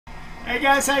Hey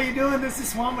guys, how you doing? This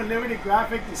is Juan with Liberty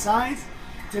Graphic Designs.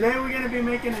 Today we're going to be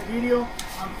making a video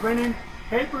on printing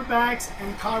paper bags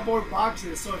and cardboard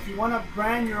boxes. So if you want to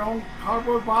brand your own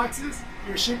cardboard boxes,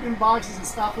 your shipping boxes and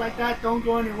stuff like that, don't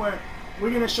go anywhere.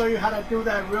 We're going to show you how to do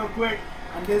that real quick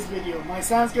on this video. My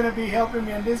son's going to be helping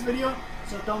me on this video,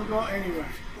 so don't go anywhere.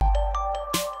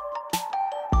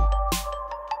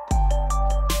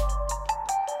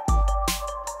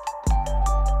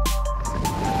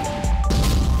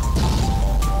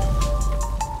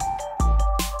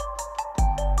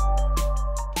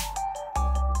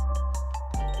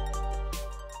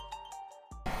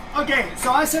 Okay,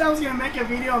 so I said I was going to make a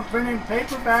video on printing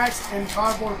paper bags and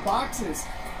cardboard boxes.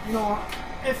 You know,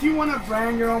 if you want to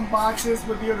brand your own boxes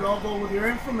with your logo, with your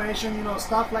information, you know,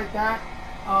 stuff like that,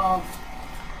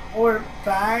 or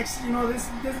bags, you know, this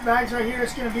bags right here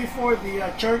is going to be for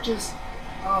the church's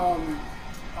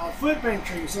food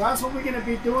pantry. So that's what we're going to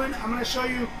be doing. I'm going to show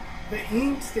you the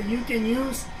inks that you can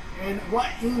use and what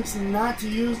inks not to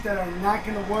use that are not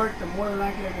going to work, the more than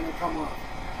likely are going to come off.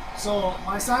 So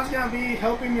my son's going to be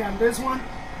helping me on this one.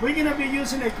 We're going to be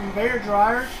using a conveyor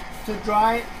dryer to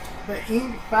dry the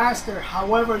ink faster.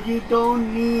 However, you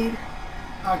don't need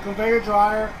a conveyor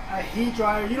dryer, a heat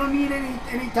dryer. You don't need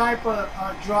any type of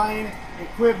drying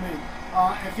equipment.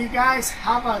 If you guys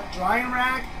have a drying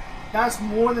rack, that's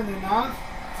more than enough.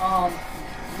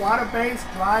 Water-based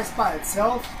dries by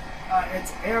itself.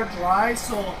 It's air dry,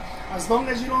 so as long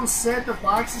as you don't set the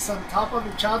boxes on top of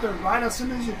each other right as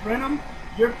soon as you print them,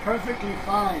 you're perfectly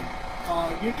fine.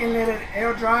 You can let it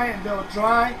air dry and they'll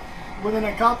dry within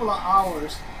a couple of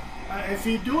hours. If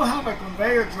you do have a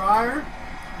conveyor dryer,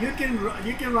 you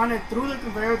can run it through the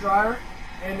conveyor dryer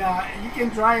and you can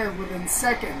dry it within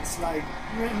seconds, like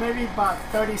maybe about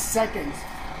 30 seconds.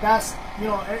 That's, you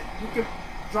know, you can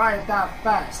dry it that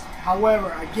fast.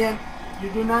 However, again, you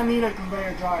do not need a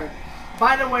conveyor dryer.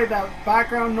 By the way, that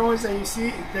background noise that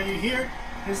you hear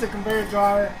is the conveyor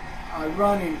dryer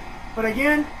running. But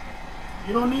again,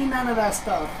 you don't need none of that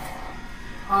stuff.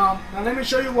 Now let me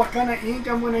show you what kind of ink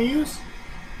I'm going to use.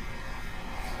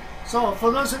 So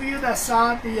for those of you that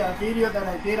saw the video that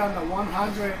I did on the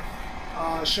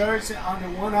 100 shirts on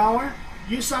the 1 hour,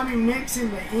 you saw me mixing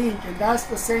the ink, and that's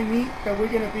the same ink that we're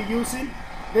going to be using.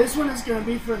 This one is going to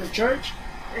be for the church,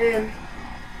 and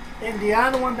the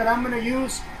other one that I'm going to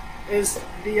use is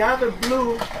the other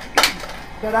blue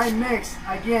that I mixed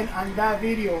again on that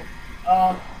video.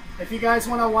 If you guys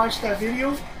want to watch that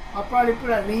video, I'll probably put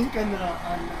a link on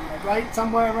right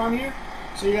somewhere around here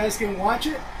so you guys can watch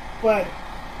it. But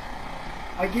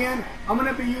again, I'm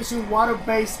going to be using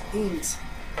water-based inks.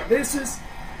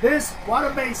 This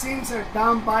water-based inks are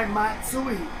done by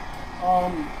Matsui.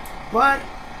 But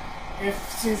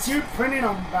since you're printing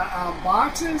on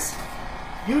boxes,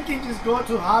 you can just go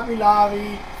to Hobby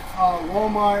Lobby,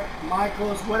 Walmart,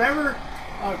 Michael's, whatever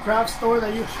craft store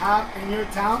that you have in your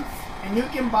town, and you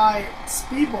can buy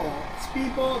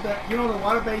Speedball, that, you know, the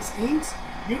water-based inks.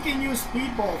 You can use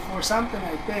Speedball for something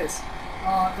like this.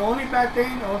 The only bad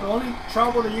thing, or the only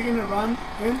trouble that you're going to run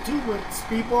into with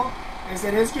Speedball is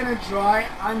that it's going to dry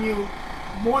on you.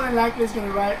 More than likely it's going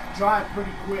to dry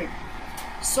pretty quick.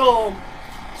 So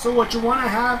what you want to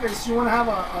have is you want to have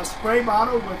a spray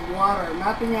bottle with water,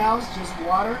 nothing else, just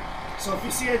water. So if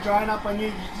you see it drying up on you,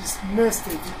 you just missed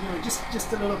it, you know,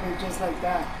 just a little bit, just like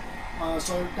that.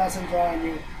 So it doesn't dry on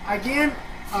you. Again,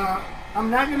 I'm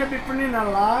not going to be printing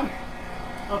a lot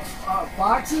of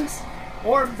boxes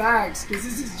or bags, because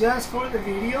this is just for the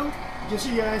video, just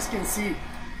so you guys can see.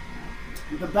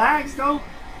 The bags though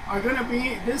are going to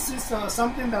be, this is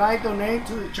something that I donate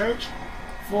to the church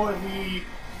for the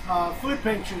food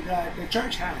pantry that the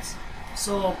church has.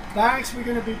 So bags we're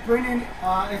going to be printing,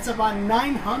 it's about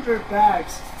 900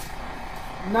 bags.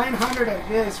 900 of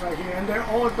this right here, and they're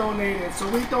all donated. So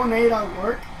we donate our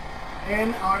work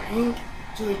and our ink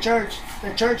to the church.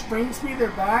 The church brings me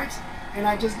their bags, and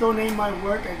I just donate my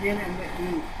work again and the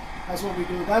ink. That's what we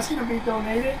do. That's going to be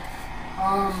donated.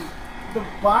 The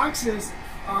boxes,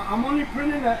 I'm only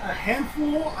printing a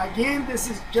handful. Again, this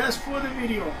is just for the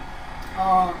video.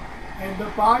 And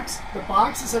the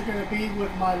boxes are going to be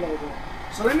with my logo.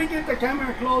 So let me get the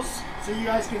camera close so you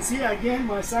guys can see. Again,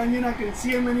 my son, you're not going to see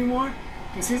him anymore,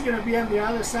 because he's going to be on the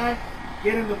other side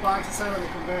getting the boxes out of the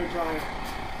conveyor dryer.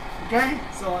 Okay,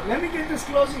 so let me get this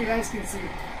close so you guys can see.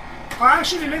 Or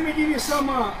actually, let me give you some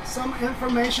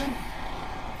information.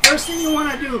 First thing you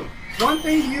want to do, one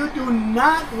thing you do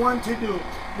not want to do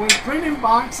when printing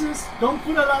boxes, don't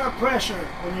put a lot of pressure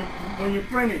when you're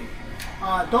printing.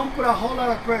 Don't put a whole lot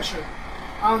of pressure.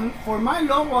 For my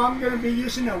logo, I'm going to be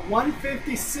using a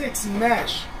 156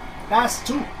 mesh. That's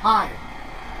too high.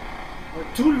 or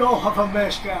too low of a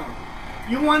mesh count.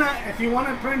 You wanna, if you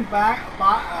wanna print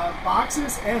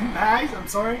boxes and bags,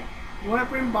 you wanna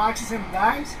print boxes and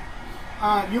bags,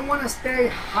 you wanna stay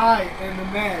high in the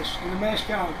mesh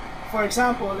count. For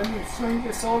example, let me swing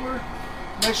this over.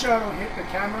 Make sure I don't hit the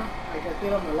camera like I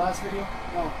did on the last video.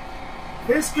 No.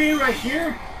 This screen right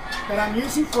here that I'm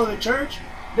using for the church,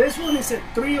 this one is at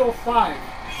 305.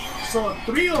 So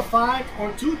 305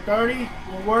 or 230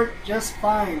 will work just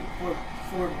fine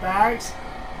for bags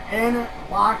and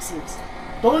boxes.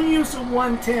 Don't use a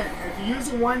 110. If you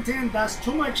use a 110, that's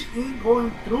too much ink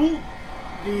going through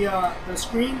the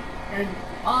screen and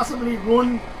possibly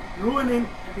ruining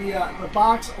the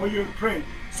box or your print.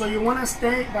 So you want to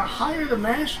stay, the higher the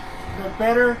mesh, the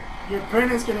better your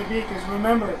print is going to be, because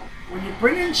remember, when you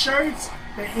print in shirts,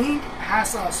 the ink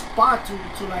has a spot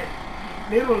to like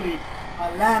literally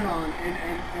land on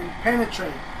and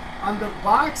penetrate. On the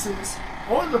boxes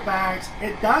or the bags,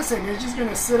 it doesn't. It's just going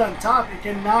to sit on top. It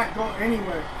cannot go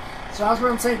anywhere. So that's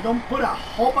what I'm saying. Don't put a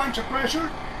whole bunch of pressure.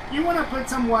 You want to put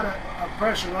somewhat of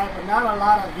pressure, right? But not a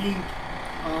lot of ink.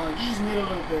 You just need a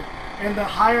little bit. And the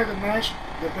higher the mesh,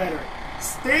 the better.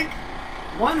 Stick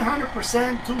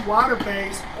 100% to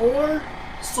water-based or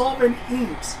solvent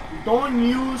inks. Don't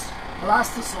use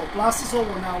Plastisol. Plastisol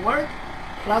will not work.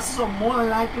 Plastisol more than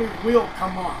likely will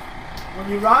come off. When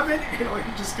you rub it, it'll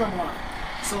just come off.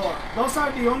 So those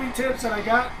are the only tips that I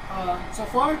got so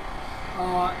far.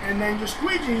 And then your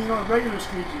squeegee, you know, regular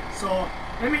squeegee. So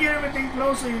let me get everything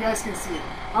close so you guys can see it.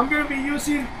 I'm going to be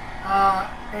using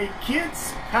a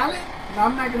kid's palette. Now,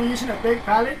 I'm not going to be using a big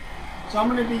palette. So I'm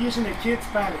going to be using a kid's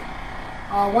palette.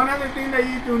 One other thing that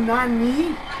you do not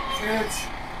need is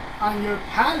on your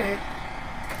palette,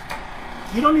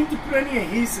 you don't need to put any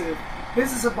adhesive.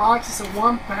 This is a box, it's a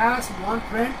one pass, one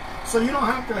print, so you don't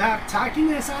have to have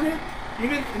tackiness on it.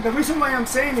 Even the reason why I'm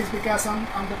saying is because on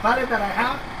the palette that I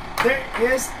have, there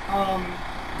is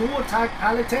dual tack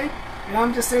palette tape, and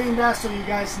I'm just saying that so you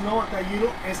guys know that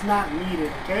it's not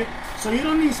needed. Okay, so you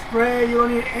don't need spray, you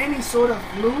don't need any sort of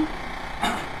glue.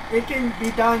 It can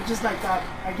be done just like that.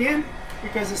 Again,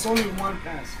 because it's only one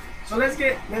pass. So let's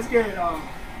get this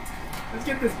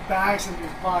bags and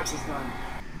these boxes done.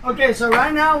 Okay, so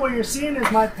right now what you're seeing is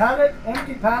my palette,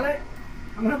 empty palette.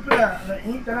 I'm gonna put the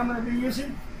ink that I'm gonna be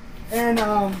using, and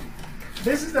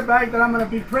this is the bag that I'm gonna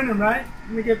be printing. Right?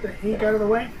 Let me get the ink out of the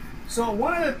way. So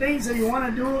one of the things that you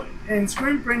want to do in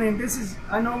screen printing, this is,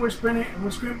 I know we're screen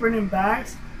printing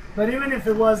bags, but even if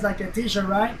it was like a t-shirt,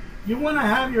 right? You want to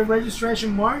have your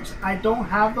registration marks. I don't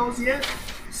have those yet.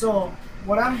 So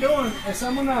what I'm doing is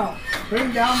I'm gonna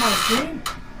bring down my screen,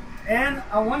 and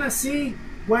I want to see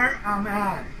where I'm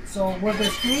at. So with the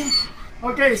screen,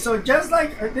 okay, so just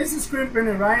like this is screen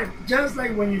printing, right? Just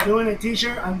like when you're doing a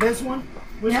t-shirt, on this one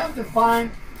we have to find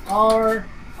our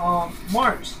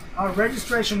marks, our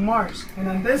registration marks, and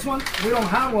on this one we don't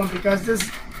have one because this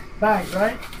bag,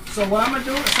 right? So what I'm gonna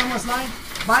do is I'm gonna slide.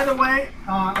 By the way,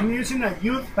 I'm using a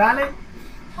youth palette,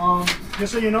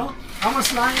 just so you know. I'm gonna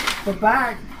slide the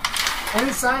bag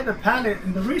inside the palette,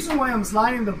 and the reason why I'm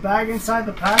sliding the bag inside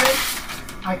the palette,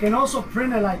 I can also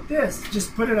print it like this,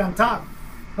 just put it on top.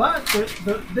 But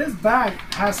this bag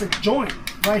has a joint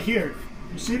right here.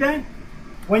 You see that?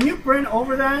 When you print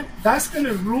over that, that's going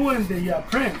to ruin the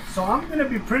print. So I'm going to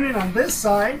be printing on this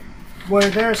side where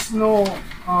there's no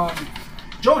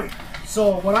joint.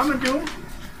 So what I'm going to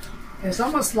do is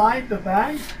I'm going to slide the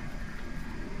bag.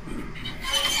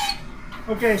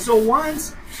 Okay, so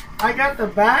once I got the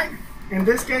bag, in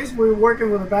this case we're working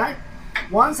with a bag.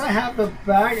 Once I have the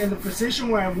bag in the position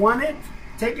where I want it,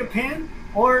 take a pen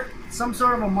or some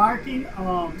sort of a marking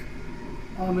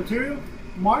material,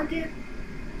 mark it,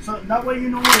 so that way you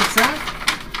know where it's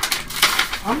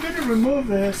at. I'm going to remove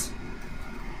this,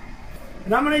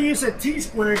 and I'm going to use a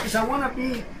T-square because I want to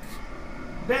be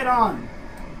dead on.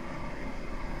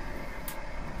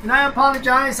 And I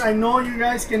apologize, I know you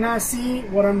guys cannot see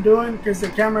what I'm doing because the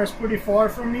camera is pretty far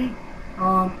from me.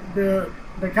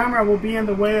 The camera will be in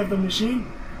the way of the machine,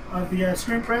 of the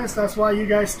screen press. That's why you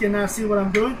guys cannot see what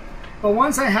I'm doing. But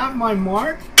once I have my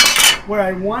mark where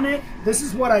I want it, this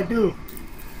is what I do.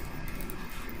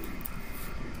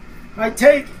 I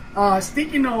take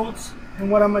sticky notes, and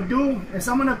what I'm gonna do is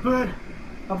I'm gonna put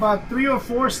about 3 or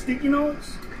 4 sticky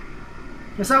notes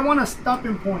because I want a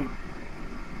stopping point.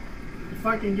 If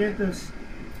I can get this.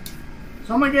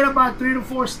 So I'm gonna get about 3 to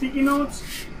 4 sticky notes,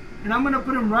 and I'm gonna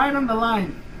put them right on the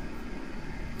line.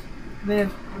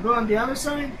 Then I'll go on the other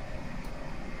side,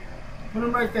 put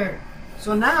them right there.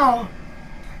 So now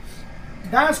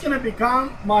that's going to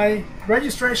become my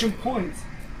registration points.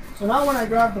 So now when I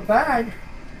grab the bag,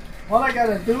 all I got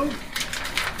to do is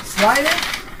slide it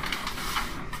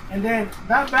and then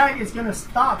that bag is gonna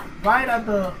stop right at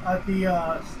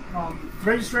the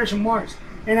registration marks.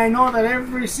 And I know that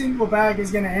every single bag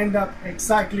is gonna end up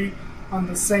exactly on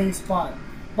the same spot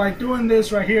by doing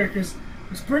this right here, because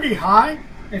it's pretty high.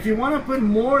 If you want to put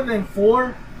more than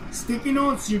 4 sticky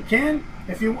notes, you can.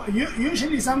 If you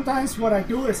usually, sometimes what I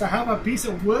do is I have a piece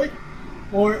of wood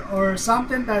or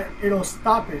something that it'll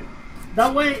stop it.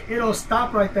 That way it'll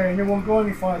stop right there and it won't go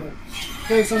any farther.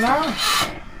 Okay, so now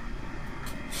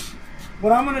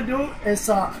what I'm gonna do is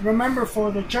remember,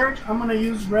 for the church I'm gonna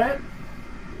use red.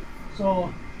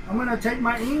 So I'm gonna take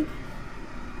my ink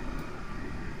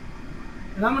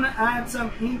and I'm gonna add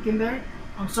some ink in there.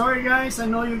 I'm sorry guys, I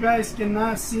know you guys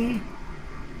cannot see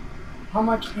how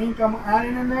much ink I'm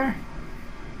adding in there.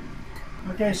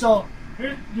 Okay, so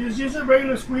here, just use a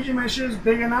regular squeegee, make sure it's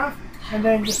big enough, and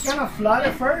then just kind of flat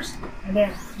it first, and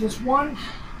then just one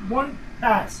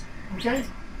pass. Okay,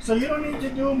 so you don't need to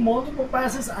do multiple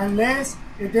passes unless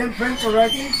it didn't print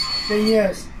correctly, then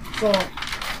yes. So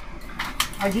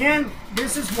again,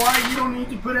 this is why you don't need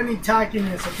to put any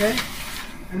tackiness. Okay,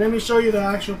 and let me show you the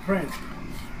actual print.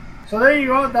 So there you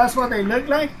go, that's what they look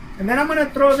like. And then I'm gonna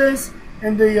throw this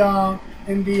in the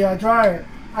dryer.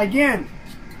 Again,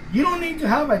 you don't need to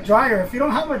have a dryer. If you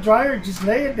don't have a dryer, just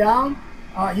lay it down.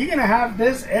 You're gonna have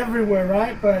this everywhere,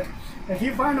 right? But if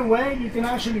you find a way, you can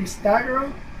actually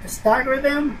stagger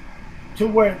them to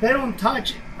where they don't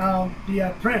touch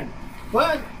the print.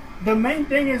 But the main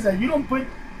thing is that you don't put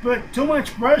too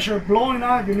much pressure blowing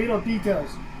out your little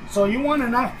details. So you want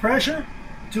enough pressure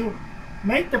to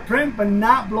make the print but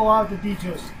not blow out the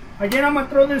details. Again, I'm gonna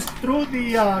throw this through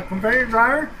the conveyor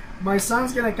dryer. My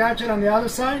son's gonna catch it on the other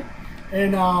side,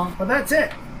 and but that's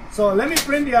it. So let me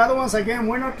print the other ones. Again,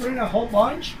 we're not printing a whole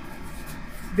bunch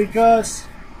because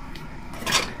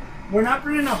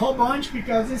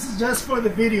this is just for the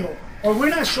video, or we're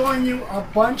not showing you a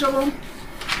bunch of them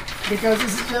because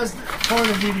this is just for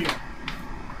the video.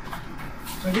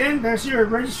 So again, there's your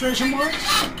registration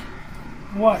marks.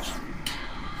 Watch.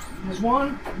 There's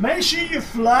one. Make sure you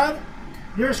flood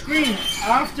your screen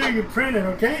after you print it,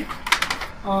 okay?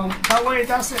 That way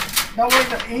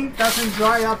the ink doesn't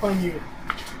dry up on you.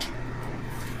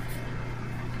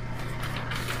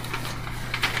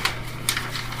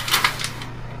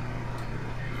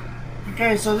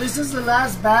 Okay, so this is the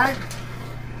last bag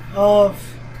of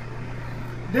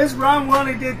this run. We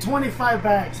only did 25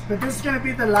 bags, but this is gonna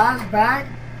be the last bag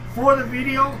for the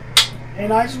video.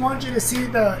 And I just want you to see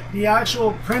the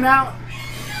actual printout.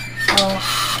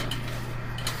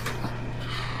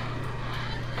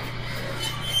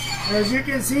 As you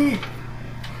can see,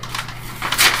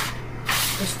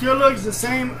 it still looks the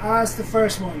same as the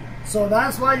first one. So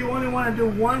that's why you only want to do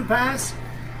one pass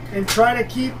and try to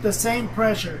keep the same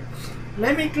pressure.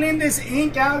 Let me clean this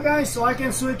ink out, guys, so I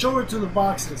can switch over to the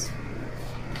boxes.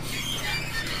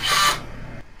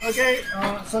 Okay,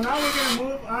 so now we're going to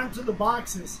move on to the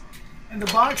boxes. And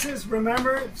the boxes,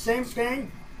 remember, same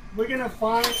thing. We're gonna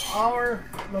find our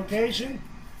location.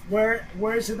 Where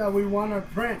is it that we want to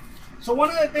print? So one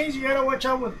of the things you gotta watch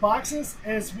out with boxes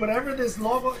is whatever this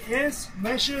logo is,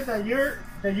 make sure that your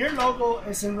logo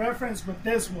is in reference with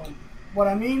this one. What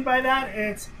I mean by that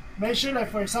is make sure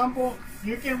that, for example,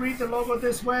 you can read the logo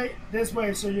this way,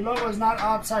 so your logo is not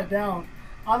upside down.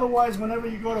 Otherwise, whenever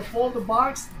you go to fold the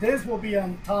box, this will be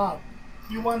on top.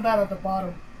 You want that at the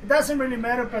bottom. It doesn't really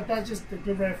matter, but that's just a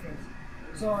good reference.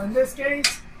 So in this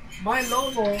case, my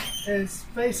logo is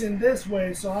facing this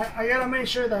way, so I gotta make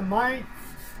sure that my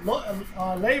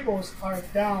labels are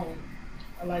down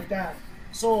like that.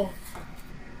 So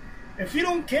if you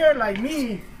don't care like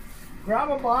me,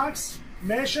 grab a box,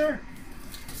 measure.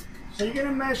 So you're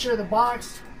gonna measure the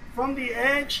box from the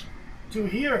edge to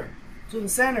here, to the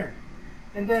center,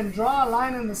 and then draw a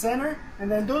line in the center,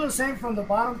 and then do the same from the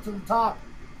bottom to the top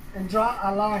and draw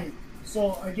a line.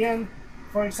 So again,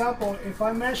 for example, if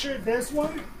I measure this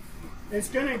one, it's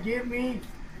gonna give me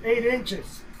 8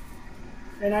 inches.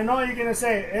 And I know you're gonna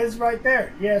say, it's right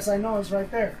there. Yes, I know it's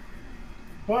right there.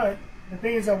 But the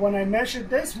thing is that when I measure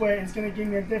this way, it's gonna give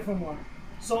me a different one.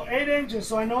 So 8 inches,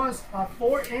 so I know it's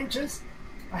 4 inches.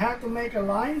 I have to make a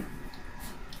line.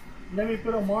 Let me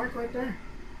put a mark right there.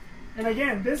 And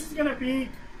again, this is gonna be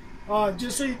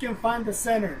just so you can find the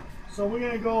center. So we're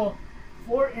gonna go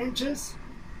 4 inches.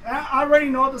 I already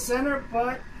know the center,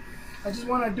 but I just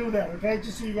want to do that, okay?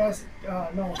 Just so you guys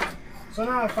know. So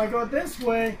now if I go this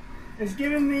way, it's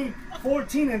giving me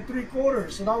 14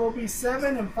 3/4. So that will be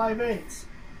 7 5/8.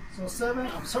 So 7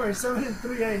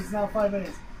 3/8, not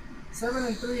 5/8.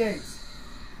 7 3/8.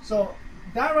 So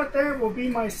that right there will be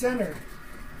my center.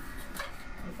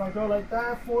 If I go like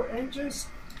that, 4 inches.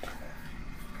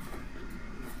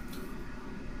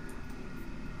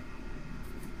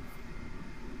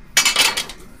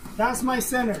 that's my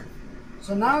center.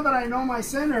 So now that I know my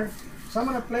center, so I'm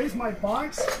going to place my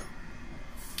box.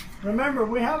 Remember,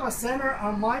 we have a center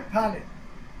on my palette.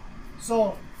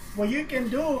 So what you can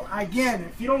do, again,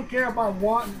 if you don't care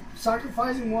about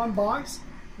sacrificing one box,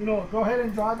 you know, go ahead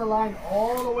and draw the line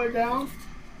all the way down.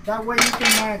 That way you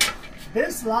can match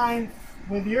this line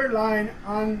with your line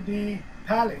on the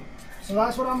palette. So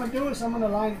that's what I'm going to do, is I'm going to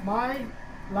line my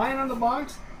line on the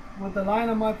box with the line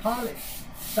on my palette.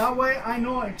 That way I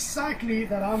know exactly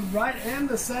that I'm right in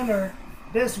the center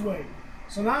this way.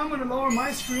 So now I'm going to lower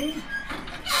my screen,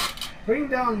 bring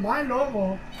down my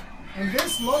logo, and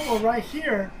this logo right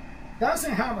here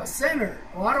doesn't have a center,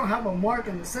 or I don't have a mark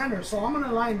in the center. So I'm going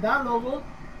to line that logo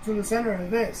to the center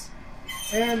of this.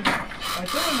 And by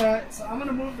doing that, so I'm going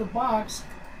to move the box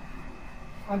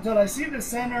until I see the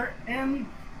center in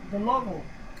the logo.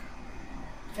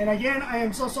 And again, I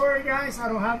am so sorry guys, I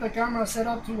don't have the camera set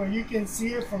up to where you can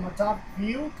see it from a top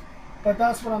view, but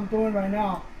that's what I'm doing right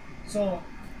now. So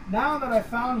now that I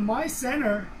found my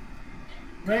center,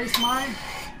 raise my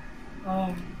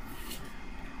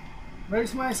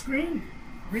screen,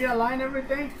 realign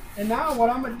everything, and now what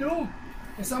I'm going to do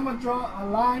is I'm going to draw a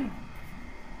line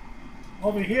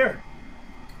over here.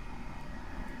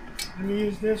 Let me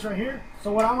use this right here.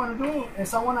 So what I want to do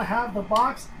is I want to have the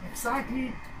box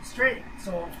exactly straight.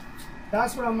 So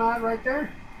that's what I'm at right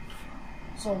there.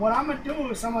 So what I'm going to do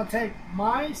is I'm going to take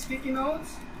my sticky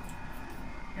notes,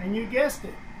 and you guessed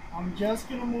it, I'm just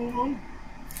going to move them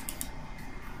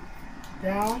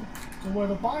down to where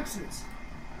the box is.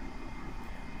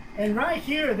 And right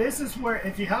here, this is where,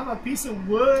 if you have a piece of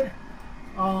wood,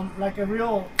 like a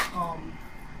real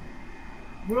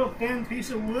thin piece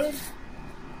of wood,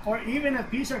 or even a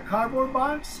piece of cardboard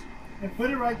box, and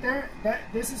put it right there,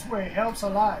 this is where it helps a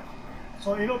lot.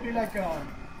 So it'll be like a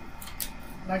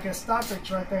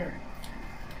stoppage right there.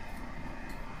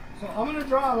 So I'm gonna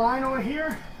draw a line over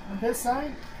here on this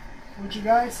side, which you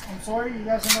guys, I'm sorry, you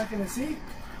guys are not gonna see.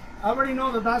 I already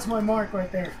know that that's my mark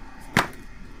right there.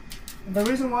 And the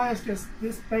reason why is because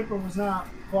this paper was not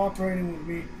cooperating with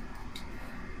me.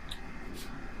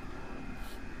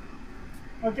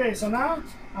 Okay, so now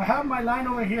I have my line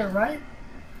over here, right?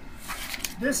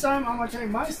 This time I'm going to take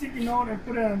my sticky note and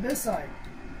put it on this side,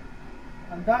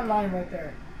 on that line right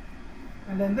there.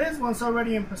 And then this one's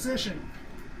already in position.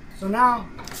 So now,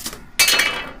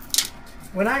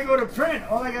 when I go to print,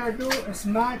 all I got to do is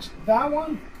match that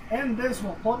one and this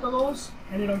one, both of those,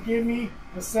 and it'll give me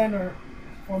the center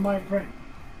for my print.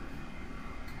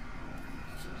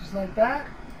 Just like that.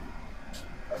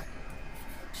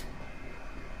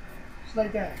 Just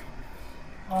like that.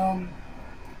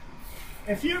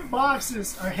 If your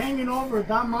boxes are hanging over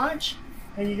that much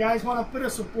and you guys want to put a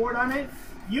support on it,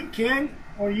 you can,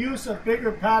 or use a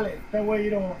bigger palette. That way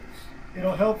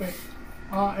it'll help it.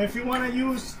 If you want to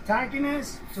use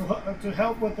tackiness to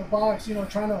help with the box, you know,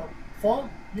 trying to fall,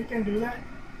 you can do that.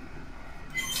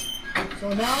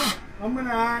 So now I'm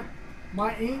gonna add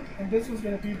my ink, and this one's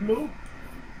gonna be blue.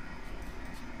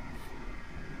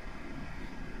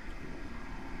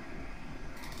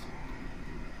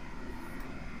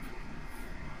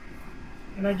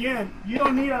 And again, you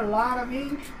don't need a lot of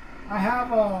ink. I have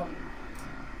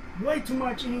way too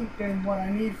much ink than what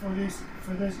I need for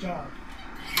this job.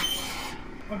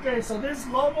 Okay, so this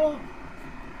logo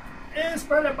is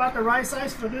probably about the right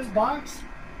size for this box,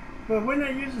 but we're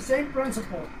gonna use the same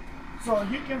principle. So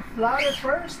you can flat it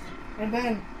first, and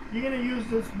then you're gonna use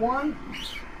this one,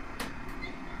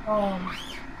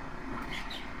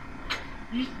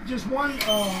 just one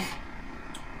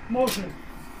motion,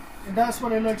 and that's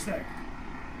what it looks like.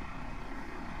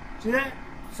 See that?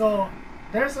 So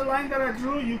there's a line that I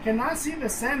drew. You cannot see the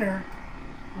center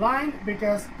line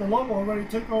because the logo already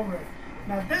took over it.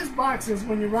 Now this box is,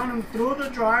 when you run them through the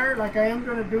dryer, like I am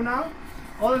going to do now,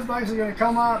 all these boxes are going to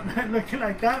come out looking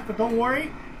like that. But don't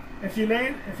worry, if you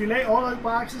lay all those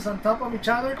boxes on top of each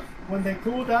other, when they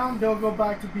cool down, they'll go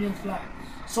back to being flat.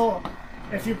 So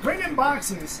if you're printing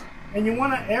boxes and you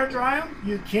want to air dry them,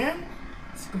 you can.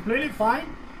 It's completely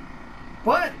fine.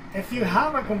 But if you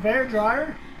have a conveyor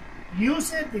dryer,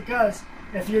 use it, because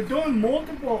if you're doing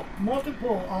multiple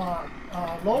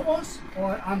logos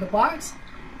or on the box,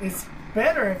 it's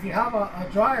better if you have a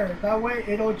dryer. That way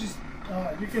it'll just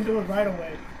you can do it right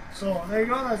away. So there you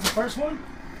go, that's the first one.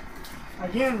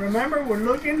 Again, remember, we're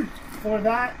looking for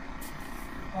that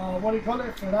what do you call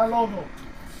it, for that logo.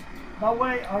 That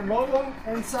way our logo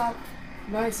ends up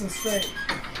nice and straight.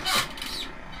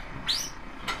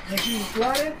 Make sure you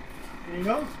flat it. There you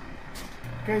go.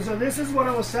 Okay, so this is what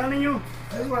I was telling you.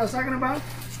 This is what I was talking about.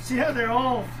 See how they're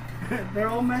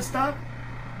all messed up?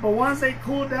 But once they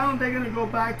cool down, they're gonna go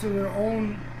back to their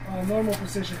own normal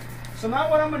position. So now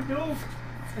what I'm gonna do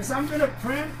is I'm gonna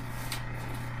print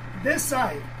this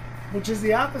side, which is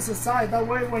the opposite side. That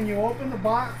way when you open the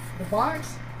box,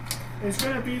 it's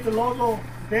gonna be the logo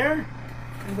there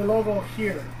and the logo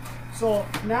here. So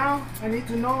now I need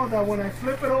to know that when I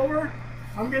flip it over,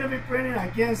 I'm gonna be printing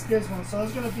against this one. So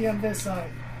it's gonna be on this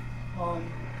side.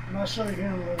 And I'll show you here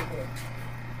in a little bit.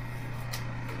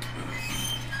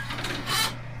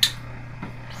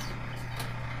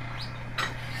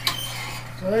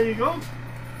 So there you go.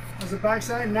 That's the back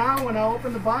side. Now when I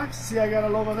open the box, see I got a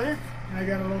logo there and I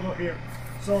got a logo here.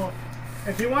 So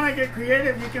if you want to get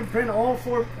creative, you can print all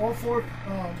four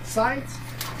sides.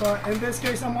 But in this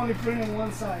case, I'm only printing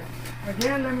one side.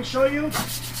 Again, let me show you.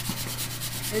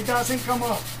 It doesn't come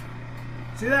up.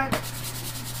 See that?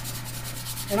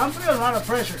 And I'm putting a lot of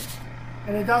pressure,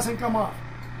 and it doesn't come up.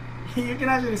 You can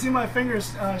actually see my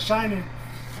fingers shining.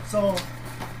 So,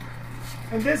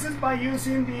 and this is by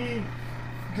using the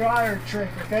dryer trick,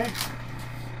 okay?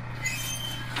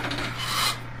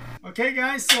 Okay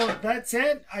guys, so that's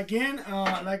it. Again,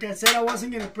 like I said, I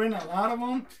wasn't gonna print a lot of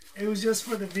them. It was just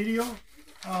for the video.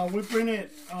 We printed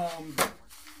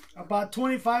about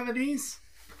 25 of these,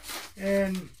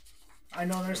 and I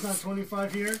know there's not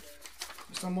 25 here. There's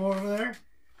some more over there,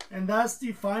 and that's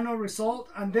the final result.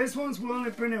 And this one's we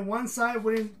only printed one side.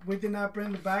 We did not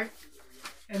print the back.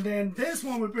 And then this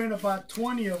one we printed about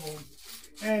 20 of them.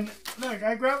 And look,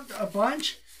 I grabbed a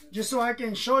bunch just so I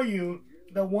can show you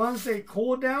the ones they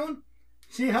cool down.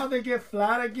 See how they get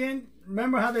flat again?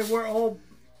 Remember how they were all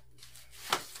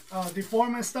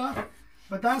deformed and stuff?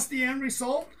 But that's the end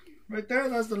result right there.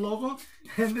 That's the logo.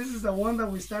 And this is the one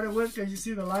that we started with, because you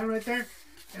see the line right there.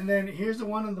 And then here's the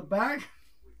one on the back.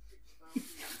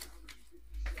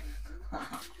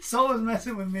 So is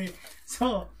messing with me.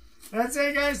 So that's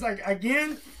it guys. Like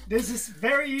again, this is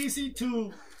very easy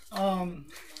to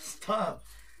stop.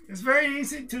 It's very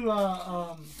easy to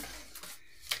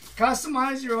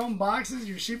customize your own boxes,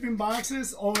 your shipping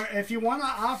boxes, or if you want to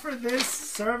offer this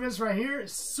service right here,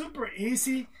 it's super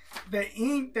easy. The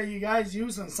ink that you guys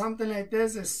use on something like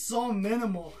this is so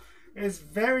minimal. It's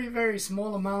very, very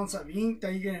small amounts of ink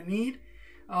that you're gonna need.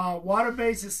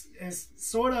 Water-based is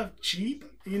sort of cheap,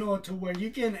 you know, to where you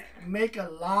can make a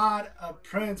lot of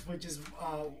prints, which is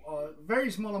very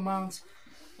small amounts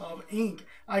of ink.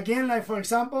 Again, like for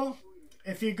example,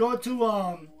 if you go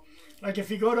to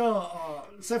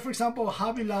say for example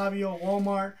Hobby Lobby or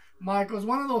Walmart, Michael's,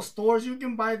 one of those stores, you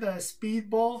can buy the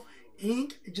Speedball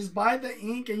ink. Just buy the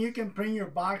ink and you can print your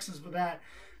boxes with that.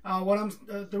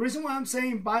 The reason why I'm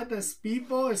saying buy the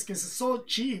Speedball is because it's so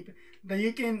cheap that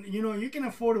you can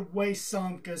afford to waste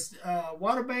some, because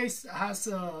water-based has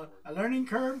a learning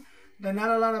curve that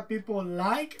not a lot of people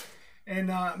like.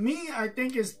 And me, I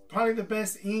think is probably the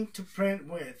best ink to print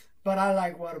with, but I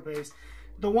like water-based.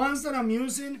 The ones that I'm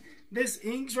using, this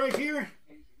inks right here,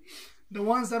 the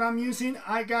ones that I'm using,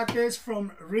 I got this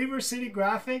from River City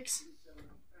Graphics.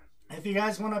 If you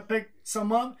guys want to pick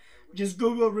some up, just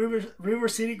Google River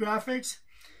City Graphics.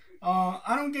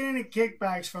 I don't get any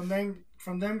kickbacks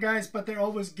from them guys, but they're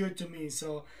always good to me.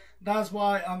 So that's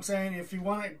why I'm saying if you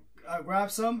want to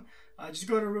grab some, just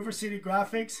go to River City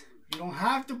Graphics. You don't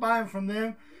have to buy them from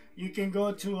them. You can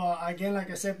go to, again, like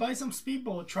I said, buy some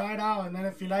Speedball, try it out, and then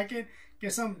if you like it,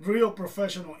 get some real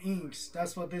professional inks.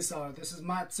 That's what these are. This is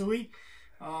Matsui.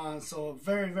 So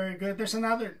very, very good. There's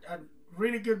another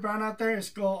really good brand out there. It's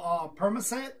called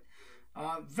Permaset.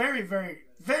 Very, very,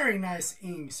 very nice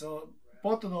ink. So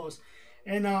both of those.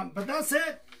 And but that's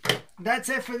it. That's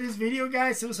it for this video,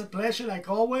 guys. It was a pleasure like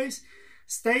always.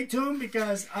 Stay tuned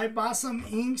because I bought some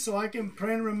ink so I can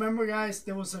print. Remember guys,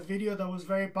 there was a video that was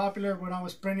very popular when I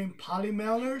was printing poly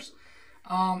mailers.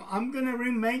 I'm gonna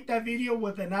remake that video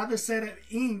with another set of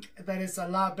ink that is a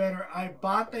lot better. I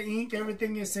bought the ink,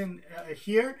 everything is in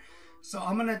here, so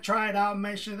I'm gonna try it out,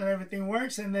 make sure that everything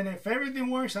works, and then if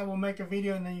everything works, I will make a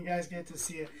video and then you guys get to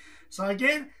see it. So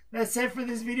again, that's it for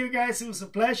this video, guys. It was a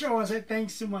pleasure. I want to say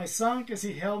thanks to my son because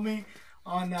he helped me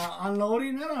on not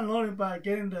unloading, but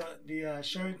getting the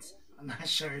shirts, not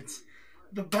shirts,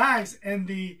 the bags and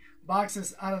the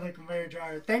boxes out of the conveyor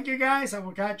dryer. Thank you guys. I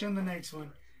will catch you on the next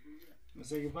one. Wanna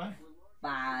say goodbye?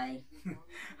 Bye.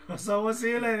 So we'll see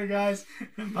you later, guys.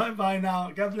 Bye bye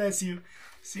now. God bless you.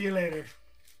 See you later.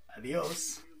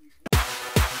 Adios.